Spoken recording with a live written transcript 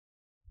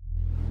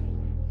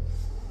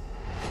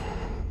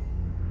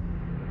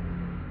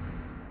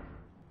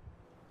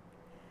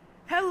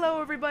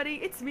Hello everybody,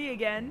 it's me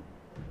again,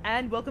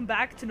 and welcome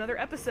back to another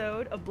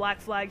episode of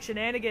Black Flag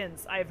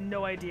Shenanigans. I have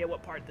no idea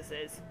what part this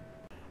is.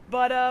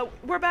 But,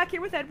 we're back here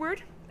with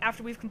Edward,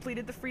 after we've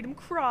completed the Freedom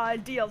Cry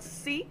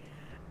DLC,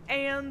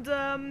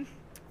 and,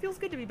 feels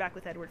good to be back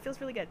with Edward, feels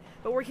really good.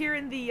 But we're here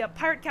in the,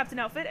 Pirate Captain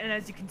outfit, and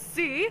as you can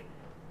see,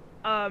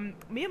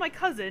 me and my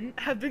cousin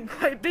have been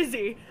quite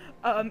busy.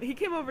 He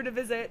came over to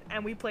visit,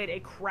 and we played a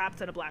crap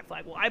ton of Black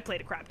Flag. Well, I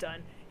played a crap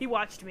ton. He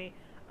watched me.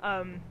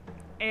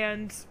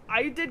 And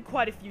I did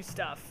quite a few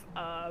stuff.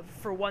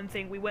 For one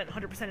thing, we went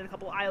 100% in a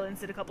couple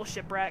islands, did a couple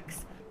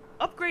shipwrecks,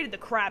 upgraded the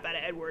crap out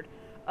of Edward.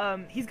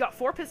 He's got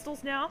 4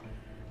 pistols now,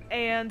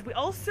 and we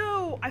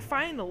also, I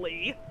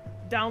finally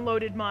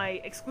downloaded my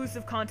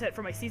exclusive content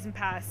for my season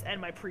pass and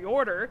my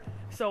pre-order,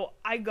 so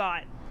I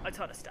got a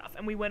ton of stuff,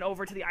 and we went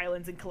over to the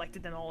islands and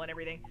collected them all and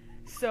everything.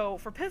 So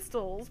for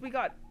pistols, we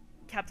got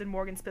Captain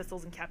Morgan's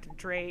pistols and Captain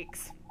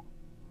Drake's.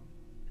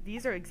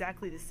 These are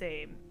exactly the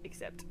same,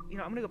 except, you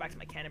know, I'm gonna go back to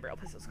my cannon barrel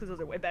pistols because those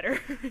are way better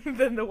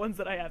than the ones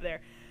that I have there.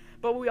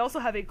 But we also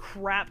have a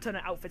crap ton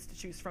of outfits to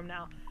choose from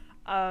now.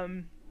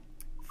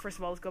 First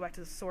of all, let's go back to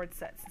the sword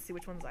sets and see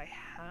which ones I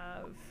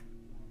have.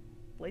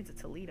 Blades of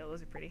Toledo,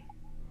 those are pretty.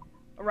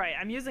 Alright,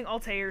 I'm using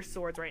Altair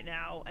swords right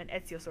now, and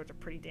Ezio swords are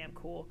pretty damn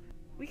cool.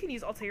 We can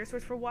use Altair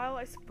swords for a while,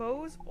 I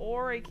suppose,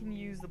 or I can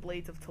use the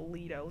Blades of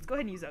Toledo. Let's go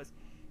ahead and use those.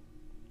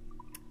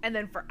 And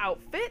then for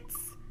outfits,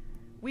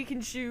 we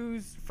can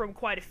choose from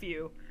quite a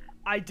few.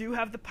 I do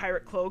have the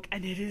pirate cloak,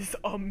 and it is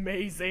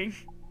amazing.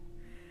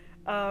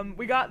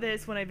 We got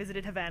this when I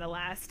visited Havana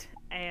last,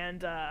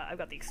 and I've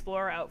got the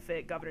explorer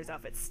outfit, governor's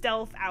outfit,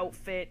 stealth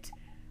outfit,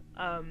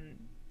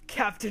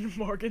 Captain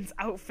Morgan's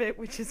outfit,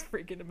 which is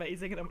freaking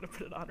amazing, and I'm gonna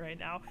put it on right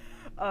now.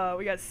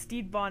 We got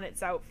Stede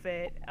Bonnet's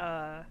outfit,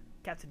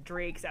 Captain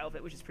Drake's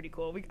outfit, which is pretty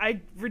cool. I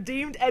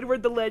redeemed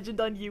Edward the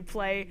Legend on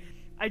Uplay.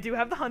 I do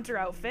have the hunter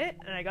outfit,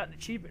 and I got an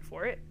achievement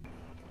for it.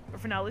 But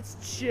for now,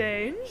 let's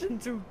change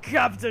into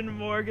Captain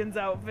Morgan's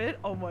outfit.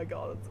 Oh my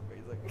god, that's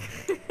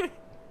amazing.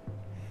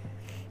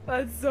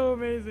 That's so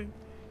amazing.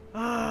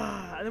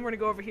 And then we're gonna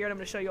go over here and I'm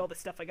gonna show you all the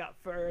stuff I got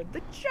for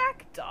the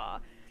Jackdaw.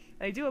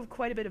 And I do have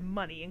quite a bit of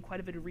money and quite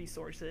a bit of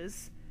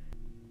resources.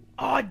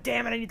 Oh,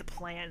 damn it, I need the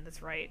plan.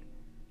 That's right.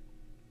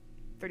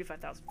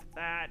 35,000 for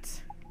that.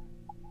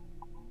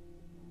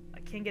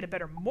 I can get a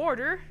better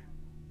mortar.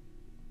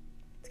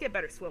 Let's get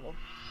better swivel.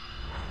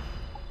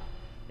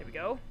 There we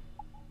go.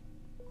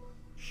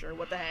 Sure,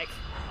 what the heck.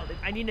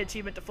 I need an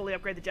achievement to fully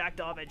upgrade the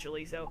Jackdaw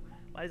eventually, so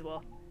might as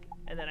well.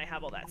 And then I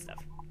have all that stuff.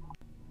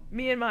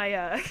 Me and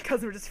my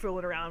cousin were just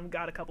fooling around,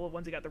 got a couple of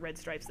ones. We got the red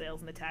stripe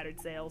sails and the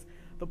tattered sails,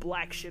 the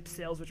black ship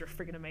sails, which are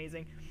freaking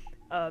amazing,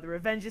 the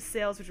Revengeous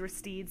sails, which were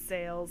Steed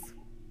sails,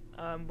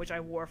 which I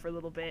wore for a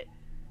little bit,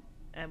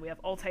 and we have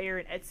Altair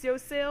and Ezio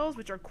sails,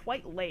 which are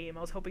quite lame.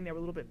 I was hoping they were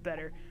a little bit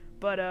better,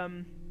 but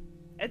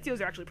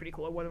Ezio's are actually pretty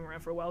cool. I wore them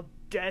around for a while.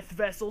 Death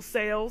Vessel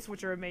sails,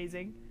 which are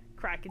amazing,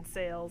 Kraken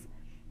sails.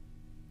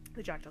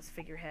 The Jackdaw's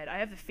figurehead. I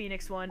have the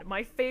Phoenix one.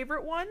 My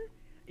favorite one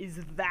is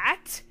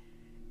that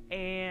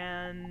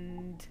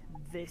and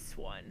this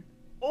one.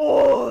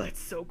 Oh, it's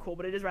so cool,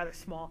 but it is rather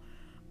small.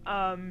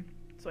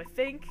 So I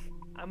think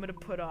I'm gonna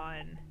put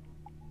on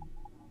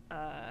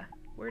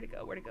where'd it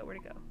go?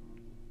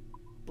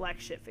 Black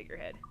ship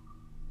figurehead,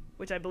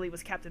 which I believe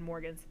was Captain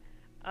Morgan's.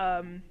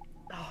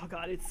 Oh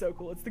god, it's so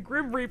cool. It's the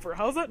Grim Reaper.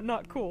 How's that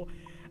not cool?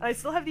 And I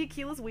still have the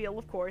Achilles wheel,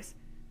 of course.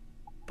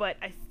 But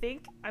I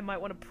think I might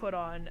want to put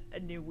on a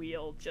new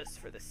wheel just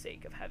for the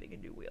sake of having a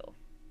new wheel.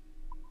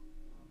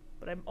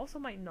 But I also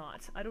might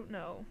not. I don't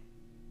know.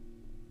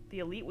 The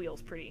Elite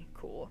wheel's pretty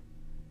cool.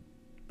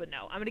 But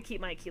no, I'm going to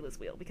keep my Achilles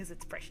wheel because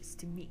it's precious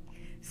to me.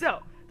 So,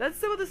 that's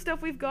some of the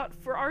stuff we've got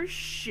for our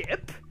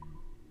ship.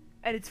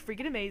 And it's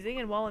freaking amazing.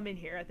 And while I'm in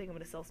here, I think I'm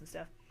going to sell some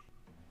stuff.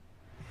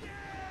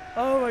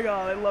 Oh my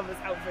god, I love this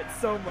outfit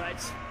so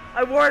much.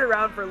 I wore it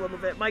around for a little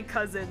bit. My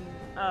cousin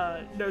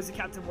knows who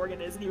Captain Morgan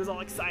is, and he was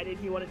all excited.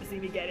 He wanted to see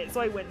me get it, so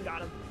I went and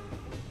got him.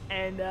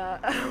 And,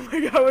 oh my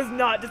god, I was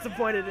not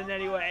disappointed in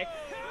any way.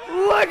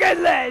 Look at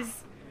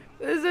this!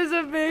 This is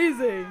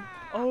amazing!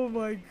 Oh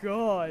my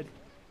god.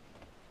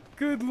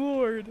 Good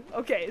lord.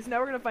 Okay, so now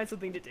we're gonna find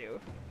something to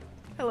do.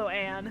 Hello,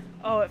 Anne.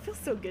 Oh, it feels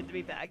so good to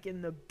be back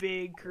in the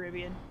big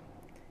Caribbean.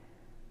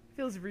 It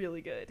feels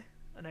really good.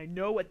 And I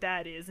know what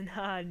that is,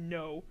 and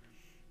no.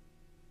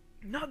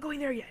 I'm not going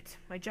there yet.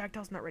 My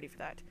Jackdaw's not ready for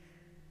that.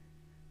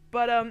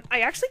 But,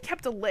 I actually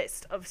kept a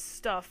list of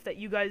stuff that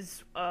you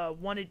guys,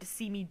 wanted to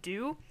see me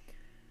do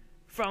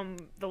from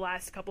the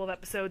last couple of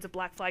episodes of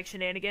Black Flag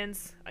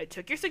Shenanigans. I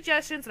took your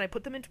suggestions, and I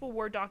put them into a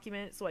Word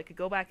document so I could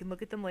go back and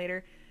look at them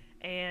later.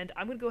 And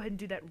I'm gonna go ahead and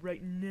do that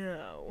right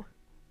now.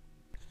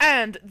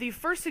 And the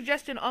first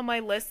suggestion on my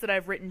list that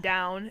I've written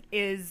down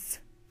is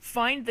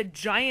find the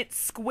giant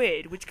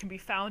squid, which can be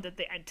found at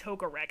the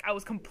Antoga wreck. I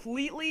was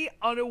completely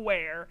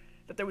unaware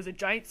that there was a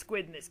giant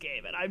squid in this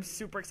game, and I'm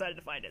super excited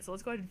to find it. So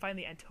let's go ahead and find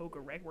the Antoga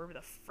wreck, wherever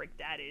the frick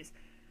that is.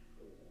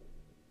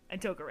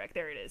 Antoga wreck,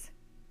 there it is.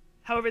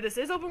 However, this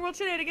is open world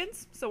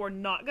Shenanigans, so we're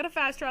not gonna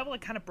fast travel. I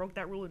kind of broke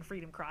that rule in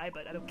Freedom Cry,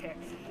 but I don't care.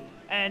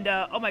 And,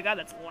 oh my god,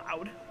 that's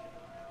loud.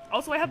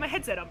 Also, I have my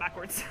headset on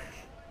backwards.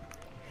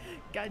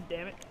 God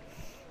damn it.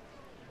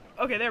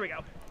 Okay, there we go.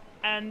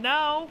 And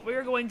now,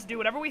 we're going to do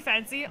whatever we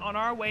fancy on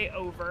our way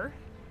over.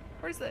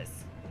 Where's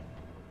this?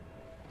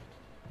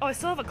 Oh, I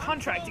still have a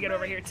contract to get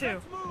over here,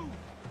 too.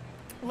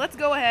 Let's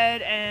go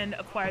ahead and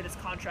acquire this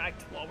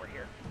contract while we're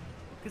here.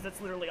 Because that's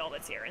literally all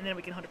that's here. And then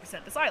we can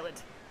 100% this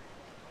island.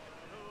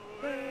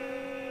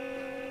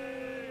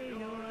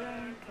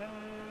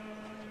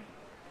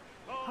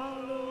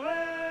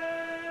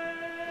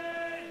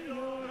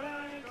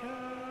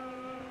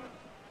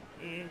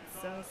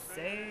 It's a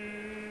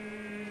sailing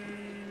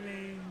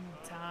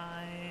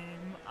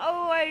time.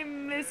 Oh, I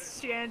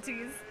miss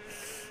shanties.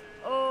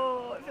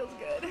 Oh, it feels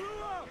good.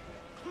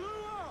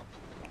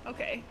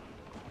 Okay.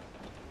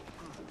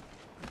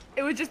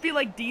 It would just be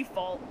like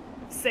default.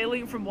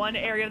 Sailing from one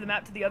area of the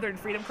map to the other in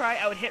Freedom Cry,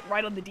 I would hit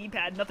right on the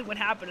D-pad, nothing would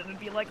happen, and it'd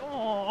be like,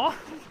 aww,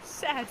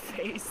 sad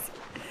face.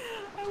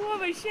 I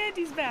want my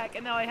shanties back,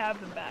 and now I have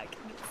them back.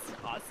 It's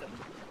awesome.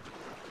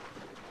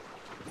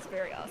 It's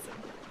very awesome.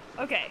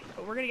 Okay,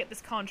 but we're gonna get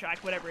this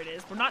contract, whatever it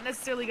is. We're not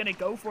necessarily gonna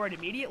go for it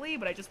immediately,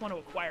 but I just want to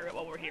acquire it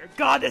while we're here.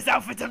 God, this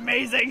outfit's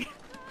amazing!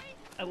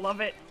 I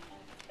love it.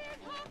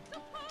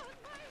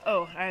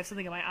 Oh, I have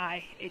something in my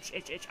eye. Itch,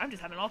 itch, itch. I'm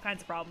just having all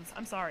kinds of problems.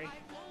 I'm sorry.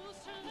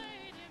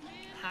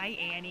 Hi,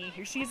 Annie.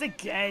 Here she is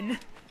again.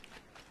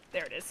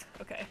 There it is.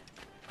 Okay.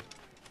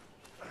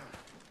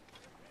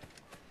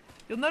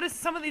 You'll notice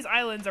some of these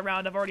islands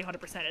around I've already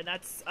 100%ed, and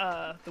that's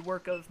the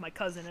work of my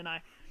cousin and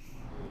I.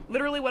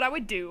 Literally what I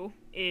would do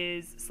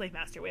is Slave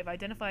Master. We have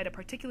identified a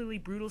particularly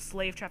brutal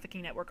slave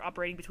trafficking network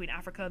operating between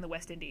Africa and the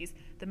West Indies.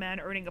 The man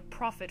earning a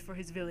profit for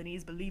his villainy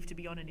is believed to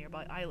be on a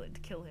nearby island.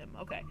 Kill him.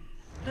 Okay.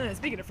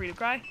 Speaking of Freedom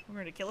Cry, we're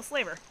going to kill a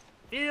slaver.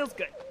 Feels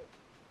good.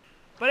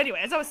 But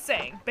anyway, as I was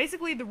saying,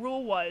 basically the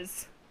rule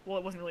was, well,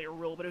 it wasn't really a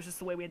rule, but it was just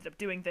the way we ended up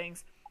doing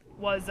things,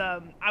 was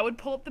I would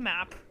pull up the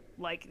map,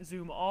 like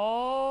zoom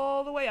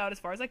all the way out as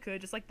far as I could,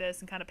 just like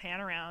this, and kind of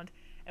pan around,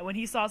 and when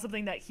he saw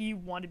something that he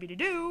wanted me to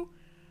do,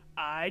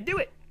 I'd do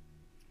it.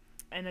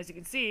 And as you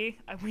can see,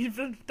 we've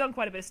done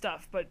quite a bit of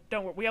stuff, but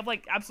don't worry, we have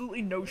like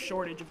absolutely no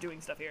shortage of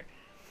doing stuff here.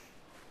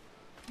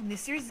 And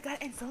this series has got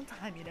to end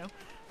sometime, you know?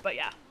 But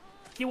yeah,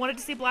 he wanted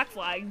to see Black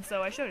Flag, and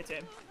so I showed it to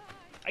him.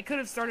 I could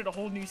have started a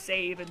whole new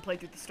save and played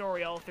through the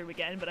story all through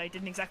again, but I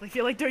didn't exactly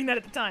feel like doing that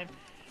at the time.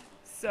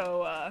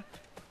 So,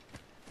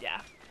 yeah.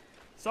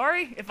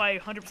 Sorry if I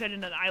 100%ed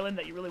in an island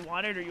that you really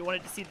wanted, or you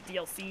wanted to see the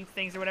DLC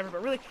things or whatever,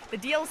 but really, the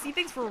DLC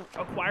things for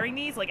acquiring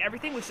these, like,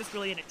 everything was just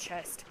really in a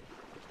chest.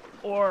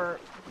 Or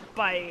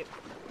by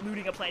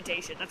looting a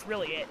plantation. That's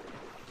really it.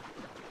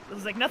 It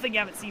was like nothing you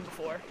haven't seen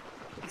before,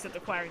 except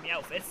acquiring the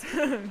outfits.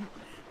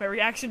 My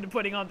reaction to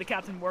putting on the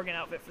Captain Morgan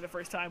outfit for the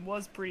first time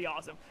was pretty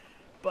awesome.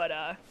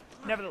 But,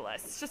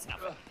 nevertheless, it's just an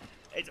outfit.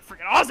 It's a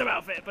freaking awesome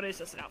outfit, but it's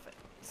just an outfit.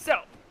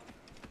 So,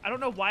 I don't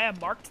know why I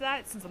marked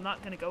that, since I'm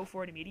not going to go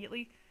for it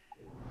immediately.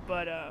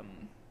 But,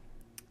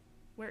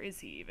 where is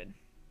he even?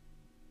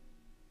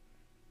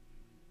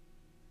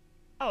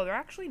 Oh, they're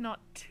actually not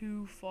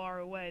too far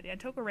away. The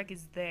Antoka wreck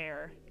is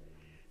there.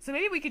 So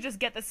maybe we could just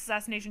get this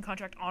assassination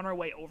contract on our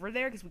way over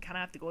there, because we kind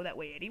of have to go that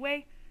way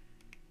anyway.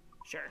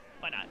 Sure,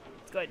 why not?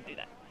 Let's go ahead and do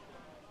that.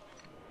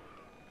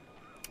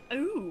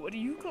 Ooh, what do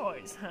you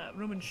guys have?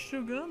 Rum and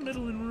sugar,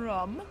 metal and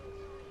rum.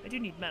 I do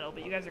need metal,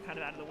 but you guys are kind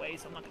of out of the way,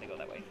 so I'm not going to go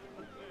that way.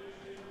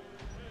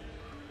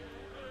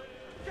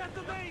 Get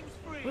the names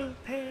free. We'll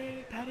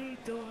pay Paddy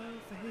Doyle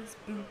for his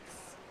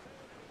boots.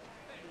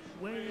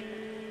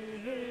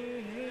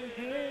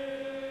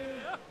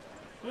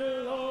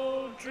 We'll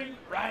all drink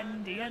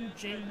brandy and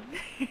gin.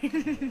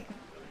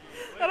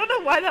 I don't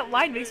know why that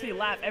line makes me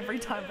laugh every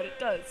time, but it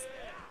does.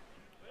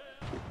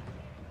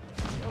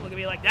 Don't look at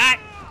me like that.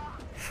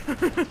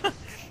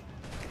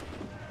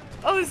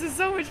 Oh, this is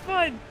so much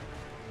fun.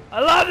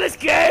 I love this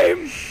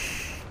game.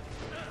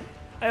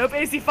 I hope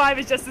AC5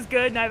 is just as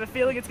good, and I have a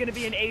feeling it's going to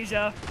be in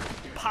Asia.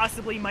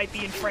 Possibly might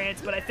be in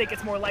France, but I think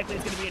it's more likely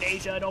it's going to be in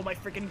Asia, and oh my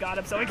freaking god,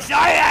 I'm so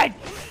excited!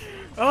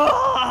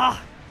 Oh!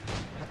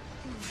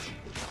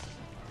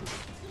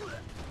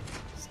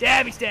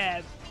 Stabby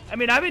stab. I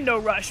mean, I'm in no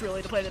rush,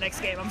 really, to play the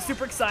next game. I'm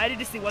super excited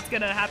to see what's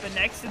going to happen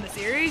next in the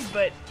series,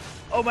 but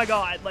oh my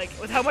god, like,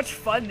 with how much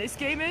fun this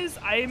game is,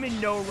 I am in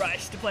no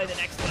rush to play the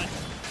next one.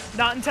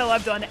 Not until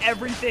I've done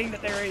everything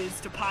that there is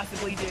to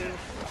possibly do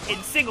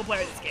in single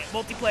player this game.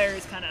 Multiplayer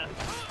is kind of...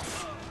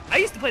 I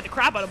used to play the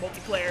crap out of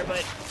multiplayer,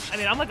 but, I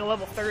mean, I'm like a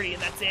level 30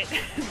 and that's it.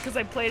 Because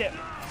I played it the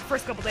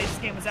first couple days this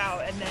game was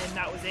out, and then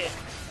that was it.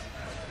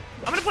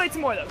 I'm gonna play it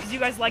some more, though, because you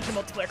guys like the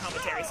multiplayer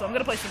commentary, so I'm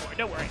gonna play some more,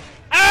 don't worry.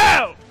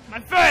 Ow! My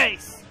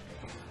face!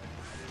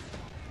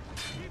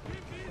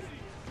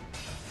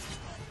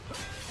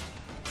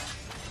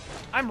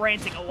 I'm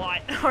ranting a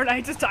lot, aren't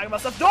I? Just talking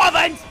about stuff.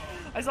 Dolphins!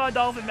 I saw a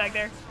dolphin back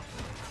there.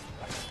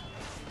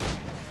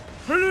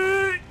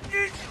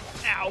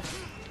 Ow.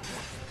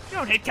 You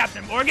don't hit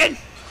Captain Morgan.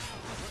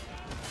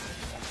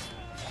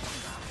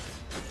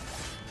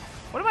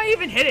 What am I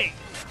even hitting?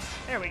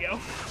 There we go.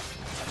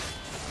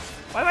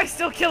 Why am I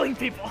still killing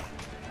people?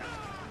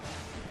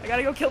 I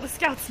gotta go kill the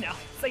scouts now.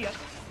 See ya.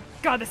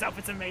 God, this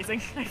outfit's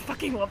amazing. I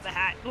fucking love the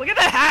hat. Look at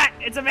the hat!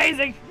 It's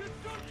amazing!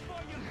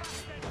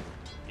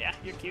 Yeah,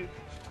 you're cute.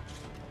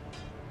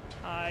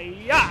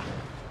 Yeah!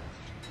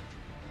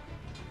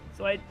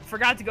 So I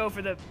forgot to go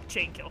for the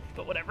chain kill,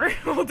 but whatever.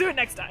 We'll do it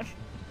next time.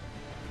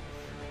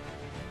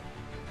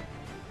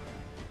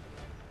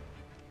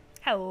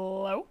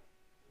 Hello?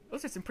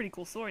 Those are some pretty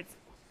cool swords.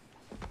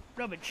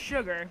 Rubbing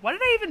sugar. Why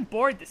did I even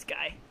board this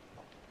guy?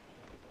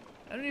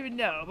 I don't even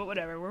know, but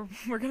whatever.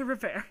 We're gonna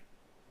repair.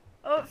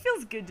 Oh, it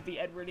feels good to be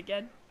Edward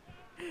again.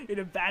 In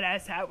a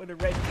badass hat with a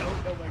red coat.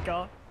 Oh my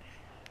god.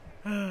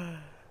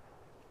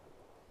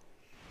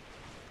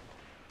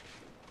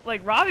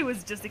 Like, Robbie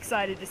was just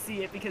excited to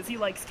see it because he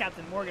likes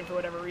Captain Morgan for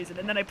whatever reason,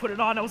 and then I put it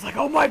on, I was like,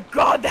 oh my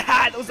god, the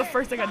hat! That was the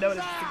first thing I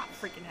noticed,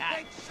 the freaking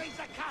hat.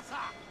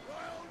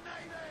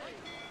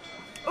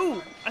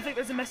 Ooh, I think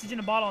there's a message in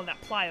a bottle on that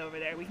ply over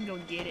there. We can go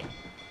and get it.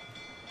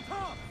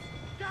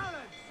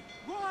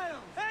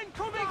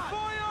 Incoming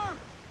fire!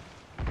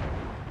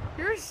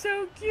 You're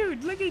so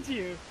cute, look at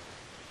you.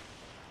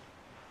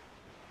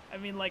 I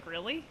mean, like,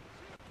 really?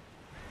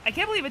 I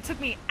can't believe it took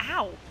me,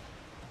 ow!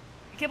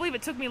 I can't believe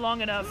it took me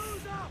long enough,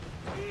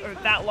 or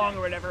that long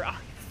or whatever,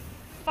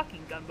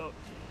 fucking gunboat,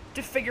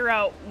 to figure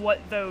out what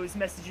those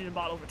messages in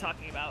bottles were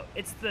talking about.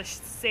 It's the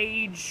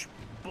sage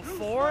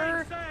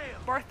before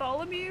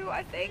Bartholomew,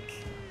 I think?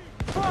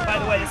 By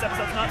the way, this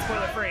episode's not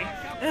spoiler-free.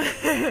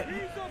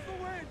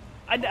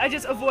 I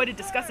just avoided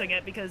discussing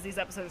it because these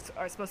episodes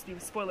are supposed to be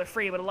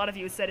spoiler-free, but a lot of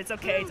you said it's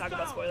okay to talk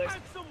about spoilers.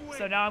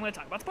 So now I'm going to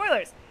talk about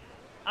spoilers.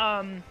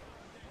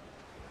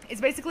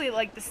 It's basically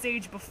like the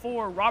stage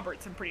before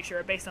Roberts, I'm pretty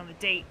sure, based on the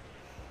date.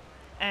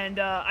 And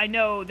I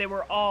know they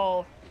were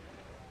all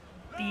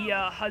the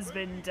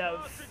husband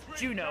of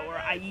Juno, or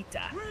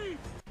Aita.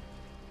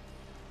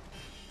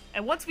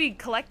 And once we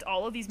collect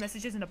all of these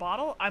messages in a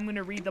bottle, I'm going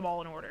to read them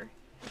all in order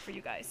for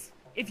you guys.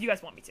 If you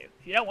guys want me to.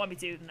 If you don't want me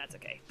to, then that's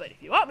okay. But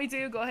if you want me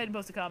to, go ahead and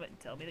post a comment and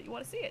tell me that you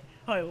want to see it.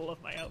 I love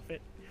my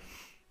outfit.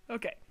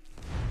 Okay.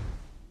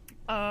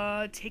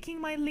 Taking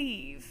my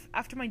leave.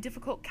 After my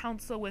difficult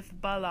counsel with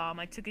Balaam,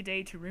 I took a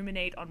day to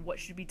ruminate on what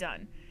should be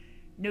done.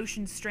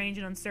 Notions strange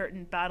and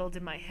uncertain battled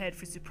in my head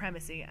for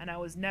supremacy, and I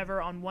was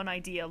never on one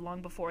idea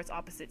long before its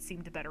opposite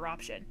seemed a better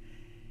option.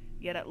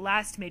 Yet at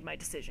last made my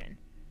decision.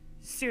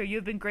 Sir, you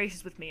have been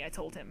gracious with me, I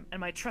told him, and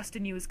my trust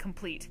in you is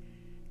complete.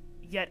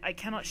 Yet I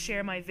cannot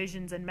share my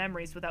visions and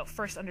memories without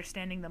first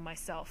understanding them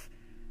myself.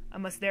 I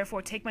must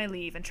therefore take my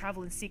leave and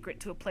travel in secret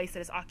to a place that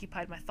has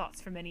occupied my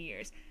thoughts for many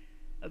years.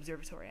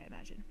 Observatory, I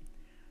imagine.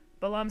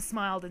 Balaam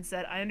smiled and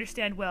said, I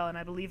understand well, and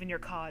I believe in your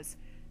cause.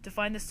 To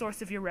find the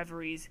source of your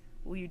reveries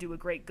will you do a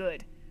great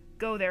good.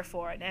 Go,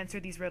 therefore, and answer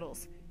these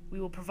riddles.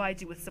 We will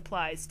provide you with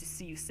supplies to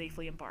see you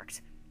safely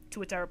embarked. To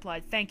which I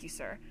replied, thank you,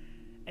 sir.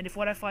 And if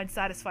what I find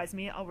satisfies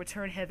me, I'll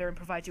return hither and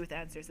provide you with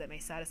answers that may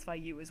satisfy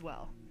you as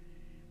well.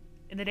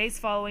 In the days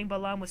following,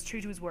 Balaam was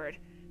true to his word.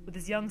 With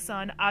his young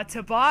son,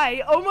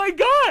 Atabai, oh my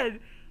god!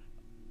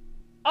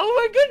 Oh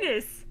my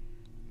goodness!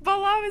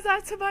 Balaam is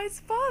Atabai's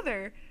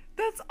father!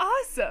 That's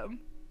awesome!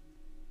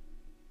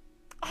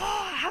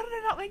 Oh, how did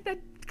I not make that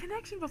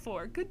connection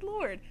before? Good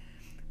lord.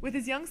 With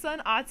his young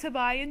son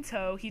Atabai in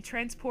tow, he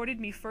transported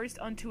me first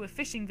unto a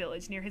fishing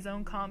village near his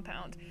own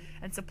compound,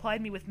 and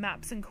supplied me with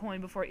maps and coin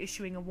before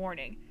issuing a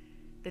warning.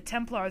 The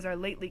Templars are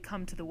lately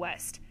come to the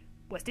West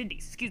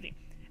Indies,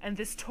 and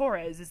this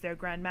Torres is their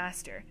Grand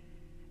Master,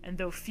 and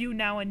though few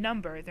now in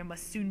number, there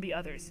must soon be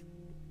others.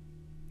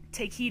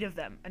 Take heed of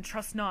them, and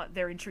trust not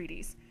their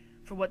entreaties,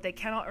 for what they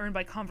cannot earn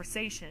by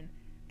conversation,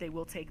 they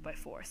will take by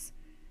force.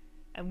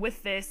 And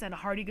with this and a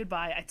hearty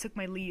goodbye, I took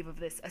my leave of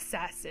this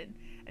assassin,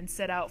 and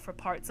set out for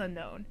parts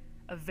unknown,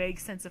 a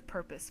vague sense of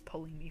purpose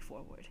pulling me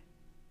forward.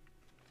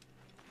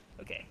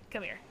 Okay,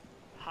 come here.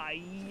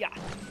 Hi-ya!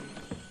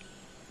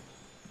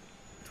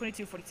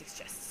 2246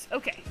 chests.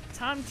 Okay,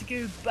 time to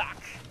go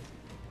back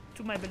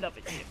to my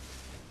beloved ship.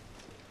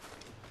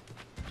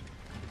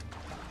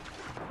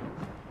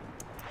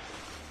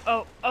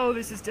 Oh,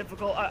 this is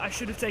difficult. I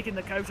should have taken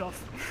the coat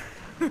off.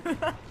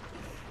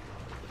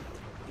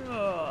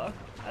 Oh,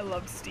 I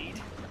loved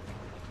Steed.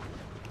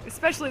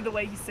 Especially the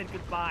way he said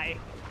goodbye.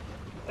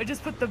 I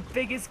just put the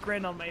biggest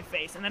grin on my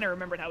face, and then I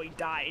remembered how he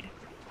died.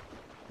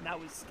 And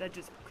that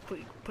just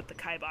completely put the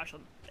kibosh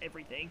on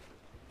everything.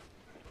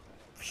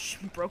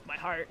 Broke my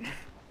heart.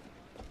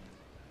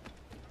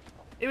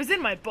 It was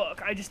in my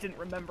book, I just didn't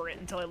remember it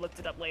until I looked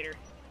it up later.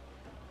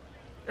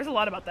 There's a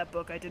lot about that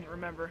book I didn't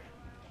remember.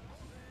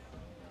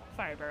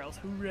 Fire barrels,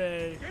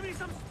 hooray! Give me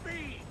some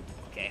speed!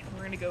 Okay,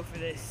 we're gonna go for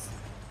this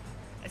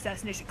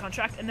assassination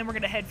contract, and then we're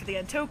gonna head for the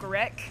Antoka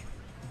wreck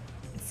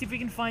and see if we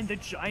can find the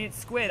giant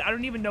squid. I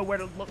don't even know where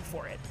to look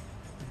for it.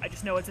 I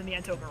just know it's in the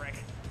Antoka wreck,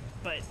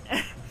 but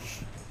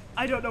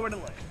I don't know where to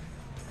look.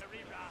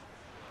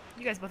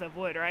 You guys both have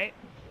wood, right?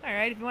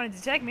 Alright, if you want to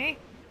detect me,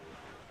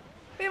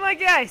 be my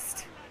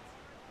guest!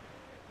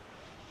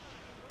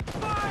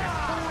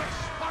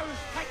 Fire!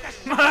 Take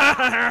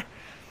the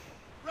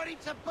Ready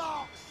ready to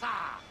box, sir.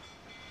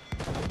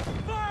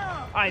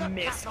 Fire! I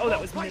missed. Oh, that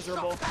was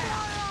miserable.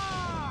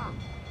 Fire!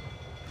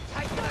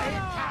 Taking a hit,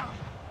 Cap.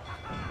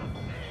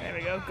 There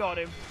we go. Got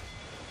him.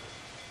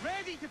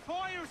 Ready to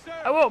fire, sir.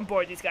 I won't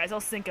board these guys.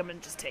 I'll sink them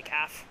and just take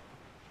half.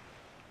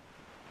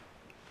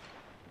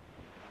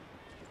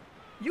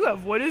 You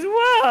have wood as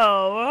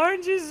well.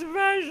 Aren't you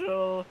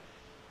special?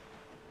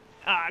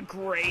 Ah,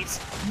 great.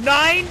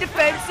 9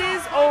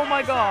 defenses? Oh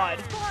my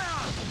god.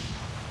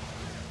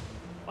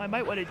 Well, I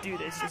might want to do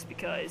this just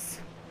because.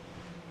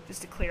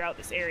 Just to clear out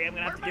this area. I'm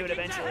going to have to do it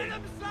eventually.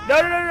 No,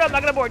 I'm not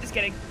going to board. Just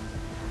kidding.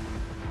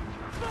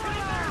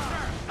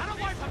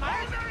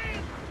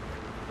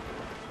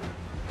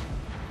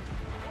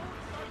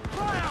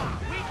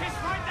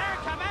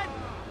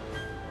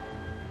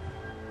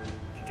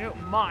 If you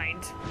don't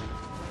mind,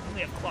 I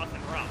only have cloth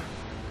and rum.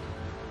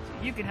 So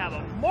you can have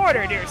a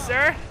mortar, dear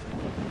sir.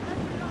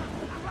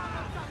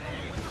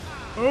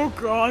 Oh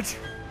god.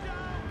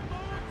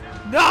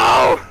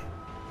 No!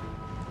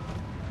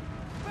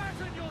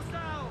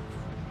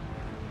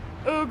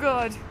 Oh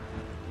god.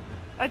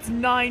 That's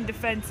 9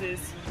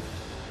 defenses.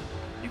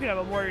 You can have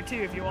a mortar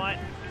too if you want.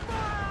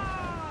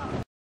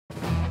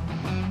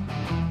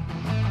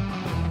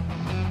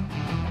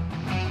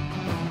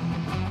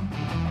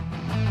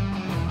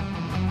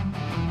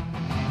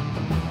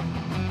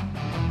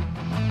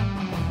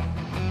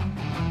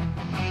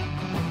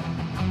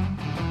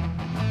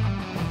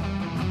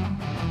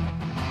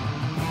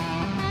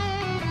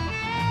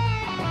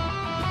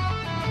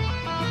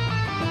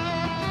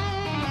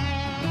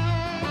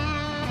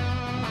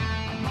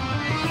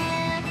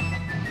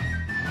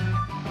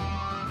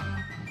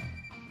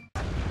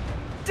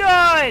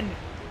 Done!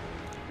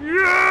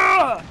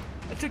 Yeah!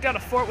 I took down a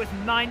fort with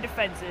 9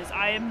 defenses.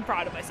 I am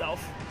proud of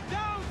myself.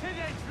 Down to the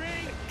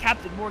tree.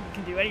 Captain Morgan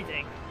can do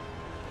anything.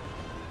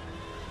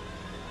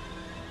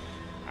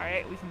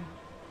 Alright, we can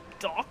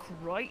dock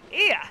right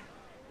here.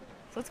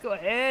 So let's go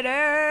ahead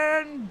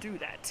and do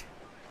that.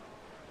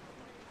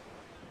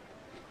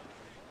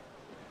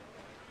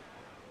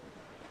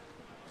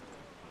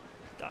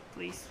 Dock,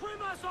 please.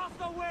 Trim us off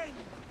the wind.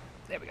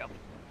 There we go.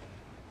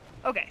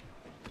 Okay.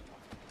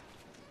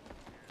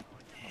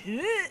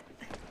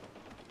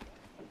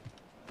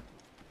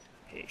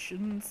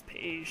 Patience,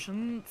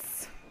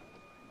 patience.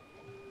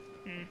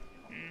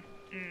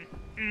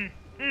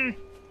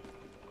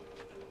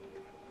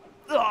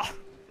 Ugh,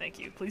 thank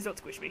you. Please don't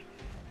squish me.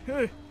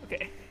 Okay.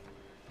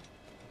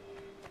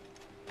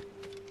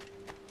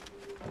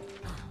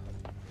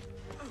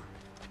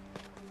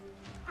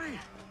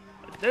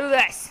 Let's do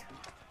this.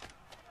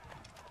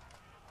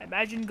 I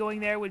imagine going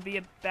there would be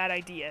a bad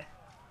idea.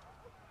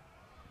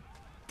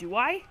 Do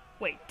I?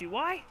 Wait, do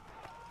I?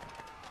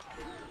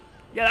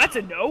 Yeah, that's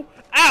a no.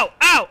 Ow,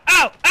 ow,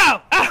 ow,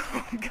 ow,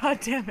 ow! God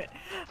damn it.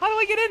 How do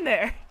I get in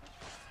there?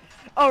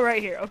 Oh, right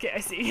here. Okay,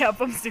 I see.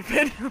 Yep, I'm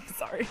stupid. I'm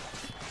sorry.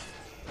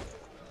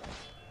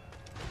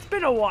 It's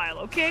been a while,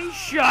 okay?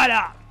 Shut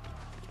up!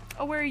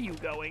 Oh, where are you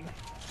going?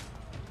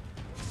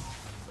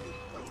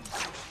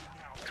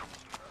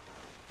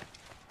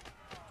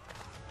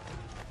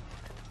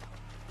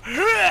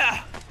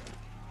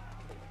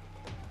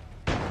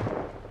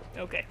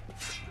 Okay.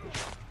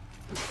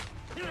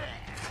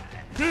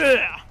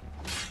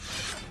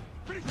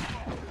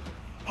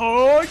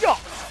 Oh yeah!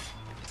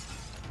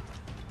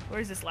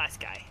 Where's this last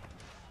guy?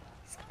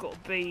 He's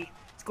got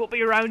to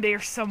be around here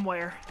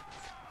somewhere.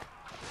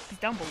 He's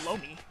down below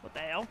me. What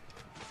the hell?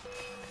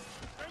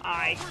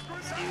 Aye,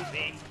 excuse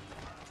me.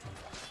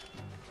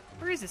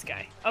 Where is this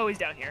guy? Oh, he's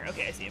down here.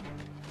 Okay, I see him.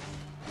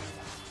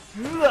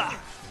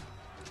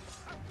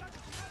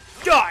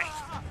 Die!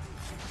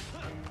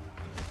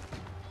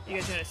 You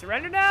guys gonna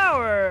surrender now,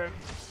 or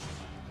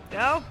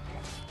no?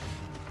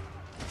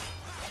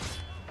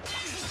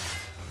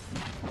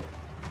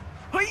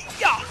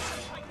 Hi-ya!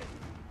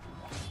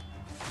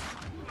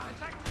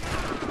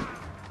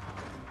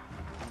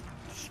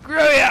 Screw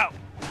you!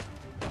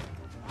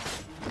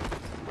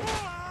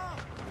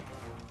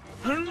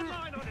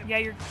 Yeah,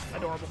 you're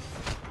adorable.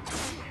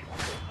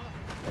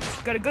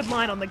 Got a good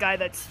line on the guy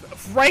that's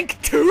rank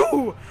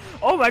 2!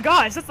 Oh my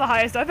gosh, that's the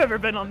highest I've ever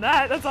been on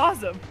that. That's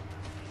awesome.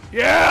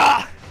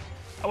 Yeah!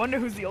 I wonder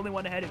who's the only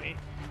one ahead of me.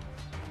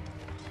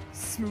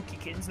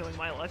 Smookykins, knowing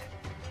my luck.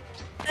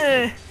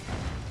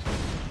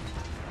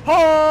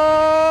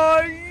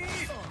 Hi!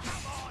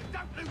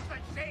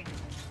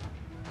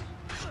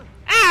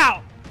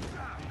 Ow!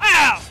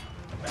 Ow!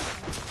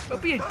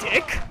 Don't be a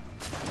dick.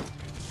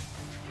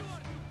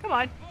 Come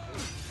on.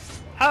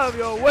 Have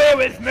your way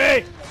with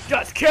me!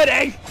 Just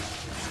kidding!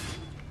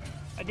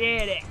 I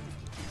did it.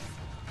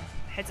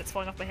 Headset's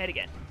falling off my head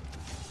again.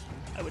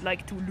 I would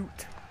like to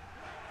loot.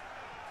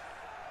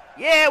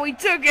 Yeah, we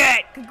took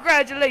it!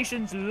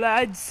 Congratulations,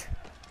 lads!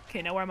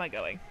 Okay, now where am I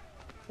going?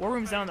 War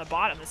room's down on the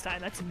bottom this time.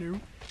 That's new.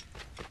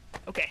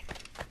 Okay.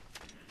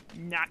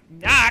 Knock,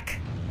 knock!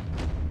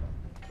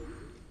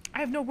 I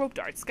have no rope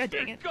darts. God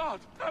dang it.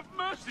 God, have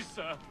mercy,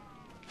 sir.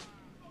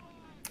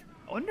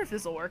 I wonder if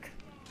this'll work.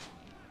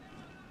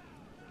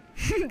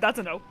 That's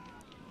a no.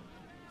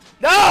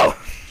 No!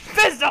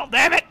 pistol,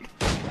 damn it!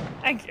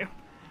 Thank you.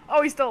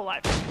 Oh, he's still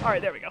alive.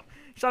 Alright, there we go.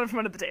 Shot him from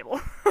under the table.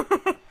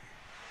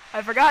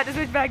 I forgot to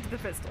switch back to the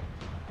pistol.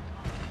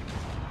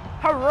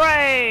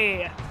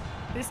 Hooray!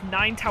 This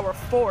 9-tower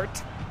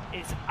fort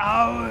is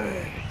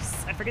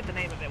ours. I forget the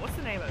name of it. What's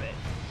the name of it?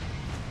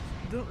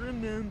 Don't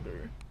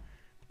remember.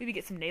 Maybe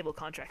get some naval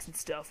contracts and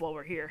stuff while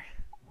we're here.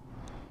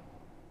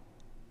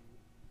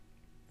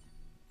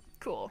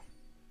 Cool.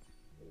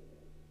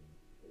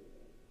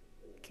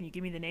 Can you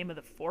give me the name of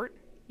the fort?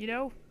 You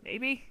know?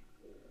 Maybe?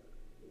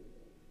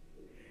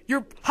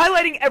 You're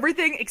highlighting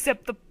everything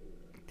except the...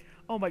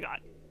 Oh my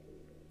god.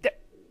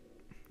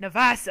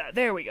 Navassa.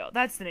 There we go.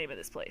 That's the name of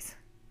this place.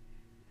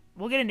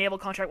 We'll get a naval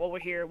contract while we're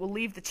here. We'll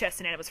leave the chest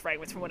and animus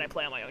fragments from when I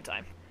play on my own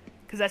time.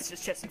 Because that's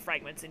just chest and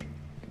fragments, and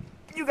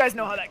you guys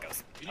know how that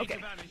goes. Okay.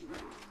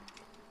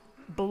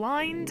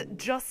 Blind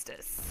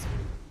Justice.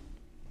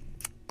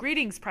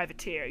 Greetings,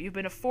 privateer. You've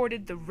been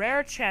afforded the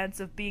rare chance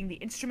of being the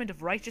instrument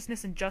of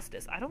righteousness and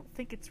justice. I don't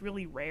think it's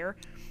really rare,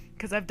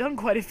 because I've done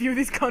quite a few of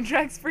these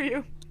contracts for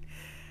you.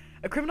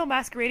 A criminal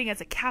masquerading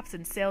as a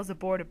captain sails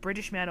aboard a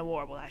British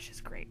man-of-war. Well, that's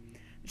just great.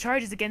 The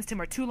charges against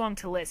him are too long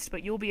to list,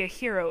 but you'll be a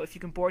hero if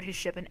you can board his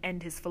ship and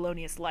end his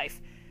felonious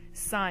life.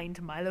 Signed,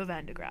 Milo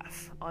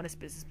Vandegraff, honest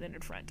businessman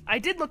and friend. I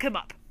did look him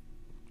up,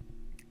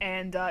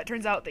 and it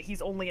turns out that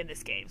he's only in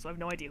this game, so I have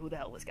no idea who the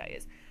hell this guy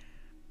is.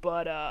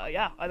 But,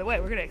 yeah, either way,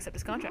 we're gonna accept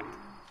his contract.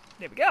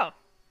 There we go.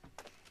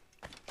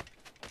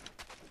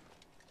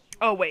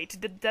 Oh,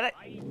 wait, did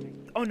I...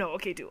 Oh, no,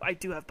 okay, I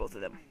do have both of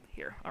them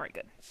here. Alright,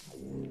 good.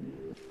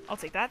 I'll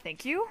take that,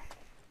 thank you.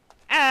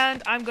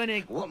 And I'm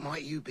gonna... What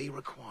might you be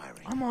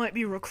requiring? I might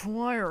be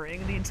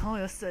requiring the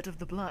entire set of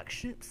the black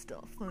ship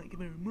stuff. Thank you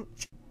very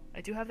much.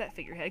 I do have that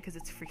figurehead because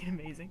it's freaking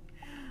amazing.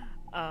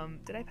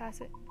 Did I pass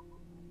it?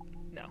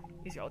 No.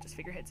 These are all just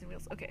figureheads and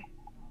wheels. Okay.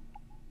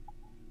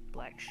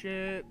 Black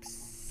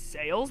ships.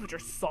 Sails, which are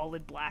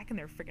solid black and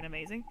they're freaking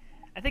amazing.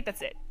 I think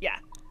that's it. Yeah.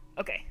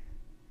 Okay.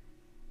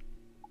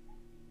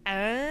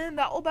 And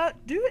that'll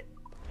about do it.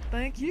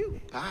 Thank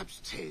you.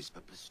 Perhaps 'tis,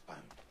 but postponed.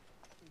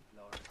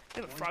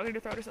 You have a frog in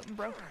your throat or something,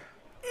 bro?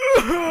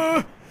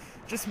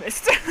 Just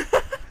missed.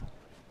 I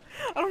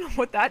don't know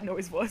what that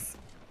noise was.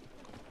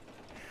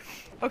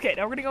 Okay,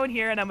 now we're gonna go in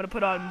here and I'm gonna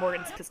put on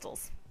Morgan's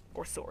pistols.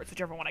 Or swords,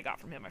 whichever one I got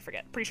from him, I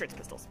forget. Pretty sure it's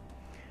pistols.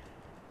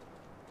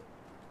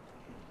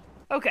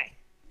 Okay.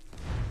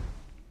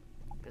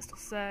 Pistol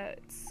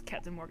sets.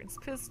 Captain Morgan's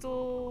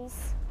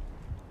pistols.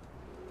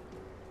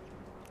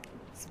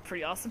 Some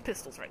pretty awesome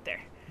pistols right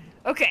there.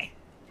 Okay.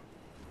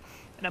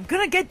 And I'm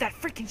gonna get that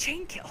freaking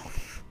chain kill.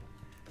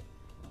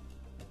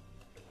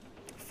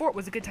 Fort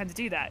was a good time to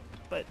do that,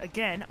 but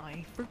again,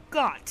 I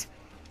forgot.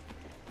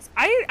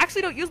 I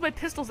actually don't use my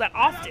pistols that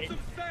often,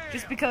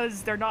 just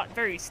because they're not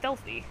very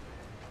stealthy.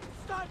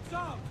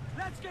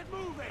 Let's get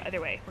moving.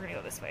 Either way, we're gonna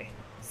go this way.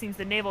 Seems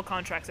the naval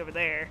contract's over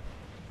there,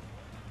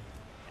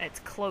 and it's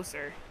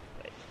closer,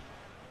 but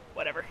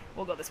whatever.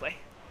 We'll go this way,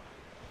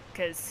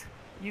 because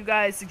you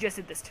guys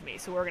suggested this to me,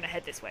 so we're gonna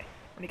head this way.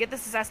 We're gonna get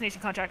this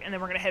assassination contract, and then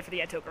we're gonna head for the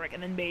Antokarek,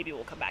 and then maybe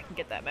we'll come back and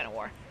get that man of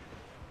war.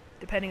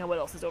 Depending on what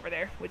else is over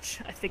there,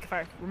 which I think if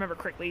I remember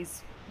correctly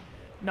is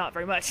not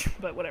very much,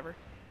 but whatever.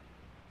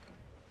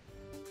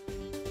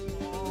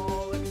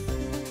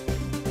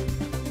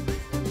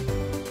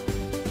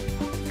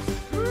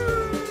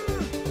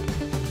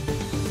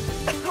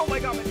 Oh my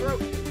god, my throat!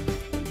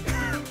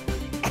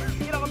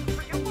 Get off the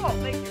freaking wall,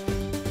 thank you!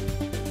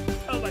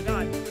 Oh my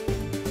god.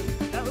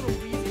 That little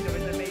wheezy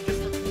noise I made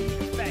just for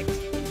comedic effect.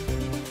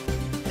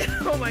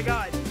 Oh my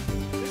god.